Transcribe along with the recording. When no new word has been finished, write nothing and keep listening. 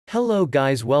Hello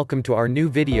guys, welcome to our new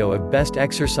video of best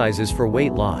exercises for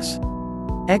weight loss.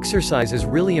 Exercise is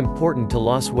really important to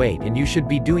lose weight and you should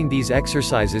be doing these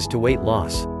exercises to weight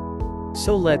loss.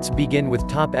 So let's begin with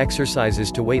top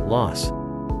exercises to weight loss.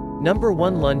 Number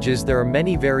 1, lunges. There are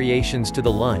many variations to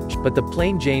the lunge, but the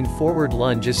plain Jane forward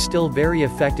lunge is still very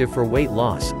effective for weight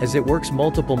loss, as it works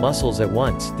multiple muscles at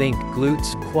once, think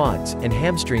glutes, quads, and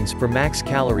hamstrings, for max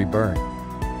calorie burn.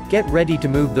 Get ready to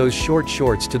move those short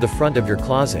shorts to the front of your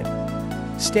closet.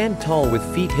 Stand tall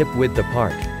with feet hip width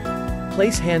apart.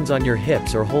 Place hands on your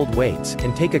hips or hold weights,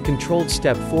 and take a controlled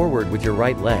step forward with your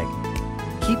right leg.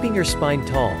 Keeping your spine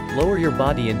tall, lower your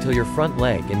body until your front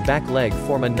leg and back leg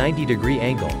form a 90-degree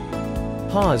angle.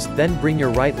 Pause, then bring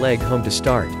your right leg home to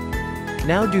start.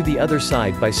 Now do the other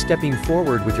side by stepping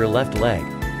forward with your left leg.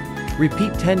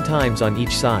 Repeat 10 times on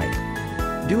each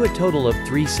side. Do a total of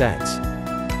 3 sets.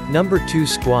 Number 2,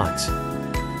 squats.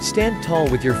 Stand tall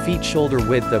with your feet shoulder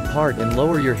width apart and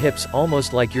lower your hips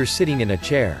almost like you're sitting in a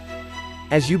chair.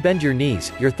 As you bend your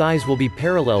knees, your thighs will be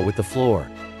parallel with the floor.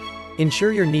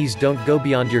 Ensure your knees don't go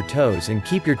beyond your toes and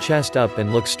keep your chest up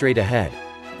and look straight ahead.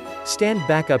 Stand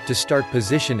back up to start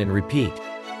position and repeat.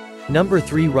 Number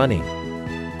 3, running.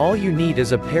 All you need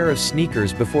is a pair of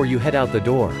sneakers before you head out the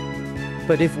door.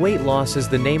 But if weight loss is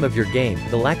the name of your game,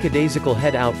 the lackadaisical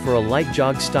head out for a light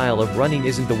jog style of running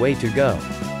isn't the way to go.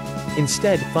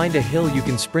 Instead, find a hill you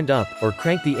can sprint up, or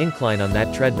crank the incline on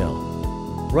that treadmill.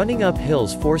 Running up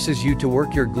hills forces you to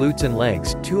work your glutes and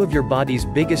legs, two of your body's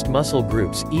biggest muscle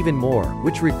groups, even more,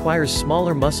 which requires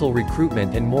smaller muscle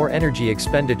recruitment and more energy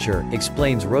expenditure,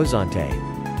 explains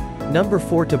Rosante. Number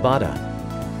 4,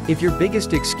 Tabata. If your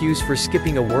biggest excuse for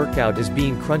skipping a workout is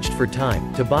being crunched for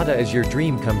time, Tabata is your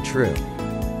dream come true.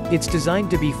 It's designed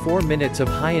to be 4 minutes of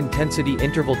high-intensity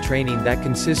interval training that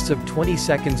consists of 20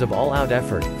 seconds of all-out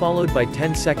effort, followed by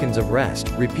 10 seconds of rest,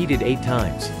 repeated 8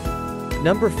 times.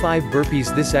 Number 5,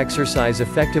 burpees. This exercise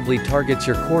effectively targets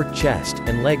your core, chest,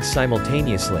 and legs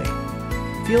simultaneously.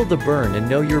 Feel the burn and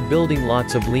know you're building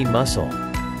lots of lean muscle.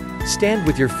 Stand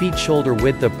with your feet shoulder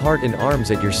width apart and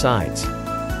arms at your sides.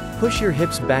 Push your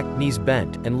hips back, knees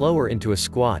bent, and lower into a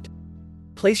squat.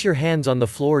 Place your hands on the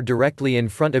floor directly in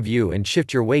front of you and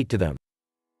shift your weight to them.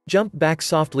 Jump back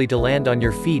softly to land on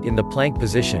your feet in the plank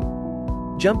position.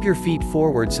 Jump your feet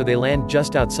forward so they land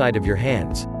just outside of your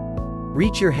hands.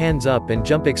 Reach your hands up and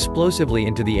jump explosively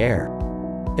into the air.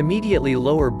 Immediately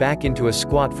lower back into a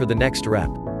squat for the next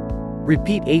rep.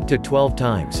 Repeat 8 to 12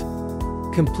 times.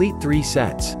 Complete 3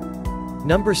 sets.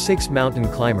 Number 6, mountain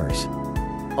climbers.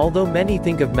 Although many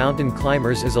think of mountain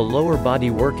climbers as a lower body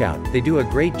workout, they do a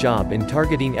great job in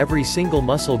targeting every single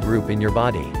muscle group in your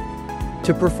body.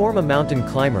 To perform a mountain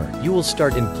climber, you will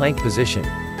start in plank position.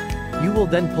 You will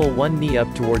then pull one knee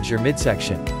up towards your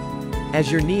midsection.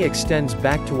 As your knee extends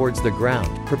back towards the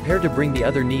ground, prepare to bring the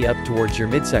other knee up towards your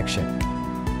midsection.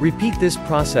 Repeat this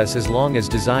process as long as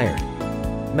desired.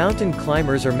 Mountain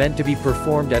climbers are meant to be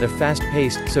performed at a fast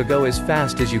pace, so go as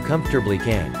fast as you comfortably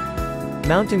can.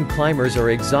 Mountain climbers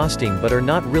are exhausting but are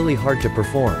not really hard to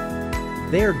perform.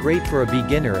 They are great for a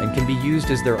beginner and can be used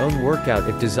as their own workout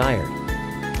if desired.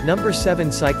 Number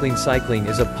 7, cycling. Cycling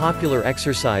is a popular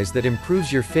exercise that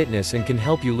improves your fitness and can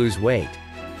help you lose weight.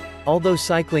 Although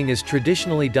cycling is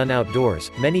traditionally done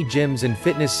outdoors, many gyms and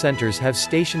fitness centers have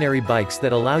stationary bikes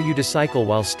that allow you to cycle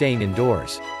while staying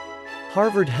indoors.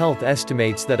 Harvard Health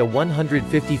estimates that a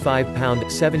 155-pound,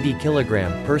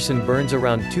 70-kilogram person burns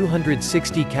around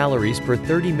 260 calories per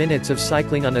 30 minutes of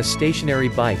cycling on a stationary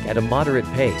bike at a moderate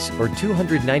pace, or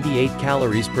 298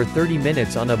 calories per 30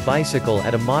 minutes on a bicycle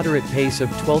at a moderate pace of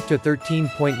 12 to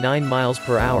 13.9 miles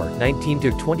per hour, 19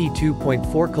 to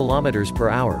 22.4 kilometers per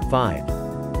hour.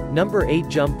 5. Number 8,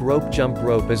 jump rope. Jump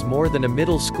rope is more than a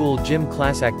middle school gym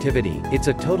class activity, it's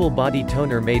a total body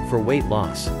toner made for weight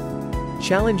loss.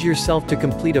 Challenge yourself to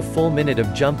complete a full minute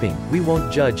of jumping. We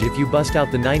won't judge if you bust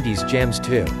out the 90s jams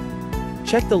too.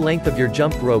 Check the length of your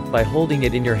jump rope by holding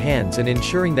it in your hands and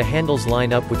ensuring the handles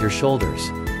line up with your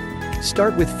shoulders.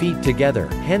 Start with feet together,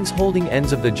 hands holding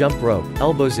ends of the jump rope,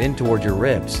 elbows in toward your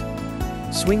ribs.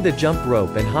 Swing the jump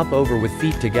rope and hop over with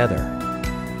feet together.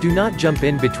 Do not jump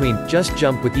in between, just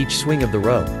jump with each swing of the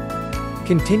rope.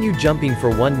 Continue jumping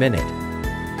for 1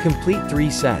 minute. Complete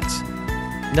 3 sets.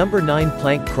 Number 9,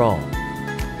 plank crawl.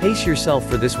 Pace yourself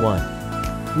for this one.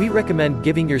 We recommend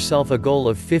giving yourself a goal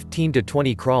of 15 to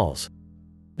 20 crawls.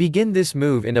 Begin this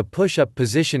move in a push-up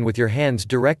position with your hands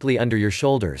directly under your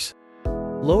shoulders.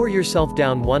 Lower yourself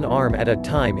down one arm at a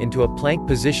time into a plank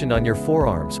position on your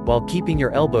forearms, while keeping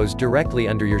your elbows directly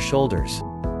under your shoulders.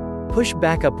 Push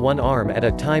back up one arm at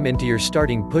a time into your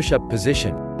starting push-up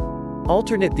position.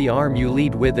 Alternate the arm you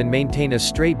lead with and maintain a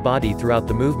straight body throughout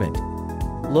the movement.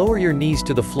 Lower your knees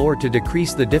to the floor to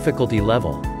decrease the difficulty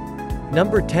level.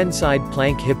 Number 10. Side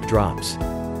plank hip drops.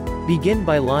 Begin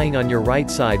by lying on your right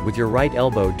side with your right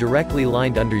elbow directly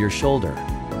lined under your shoulder.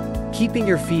 Keeping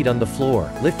your feet on the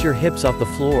floor, lift your hips off the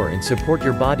floor and support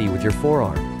your body with your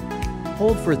forearm.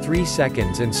 Hold for 3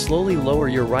 seconds and slowly lower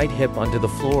your right hip onto the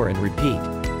floor and repeat.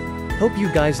 Hope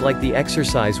you guys like the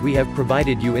exercise we have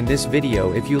provided you in this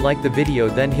video. If you like the video,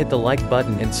 then hit the like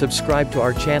button and subscribe to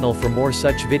our channel for more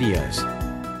such videos.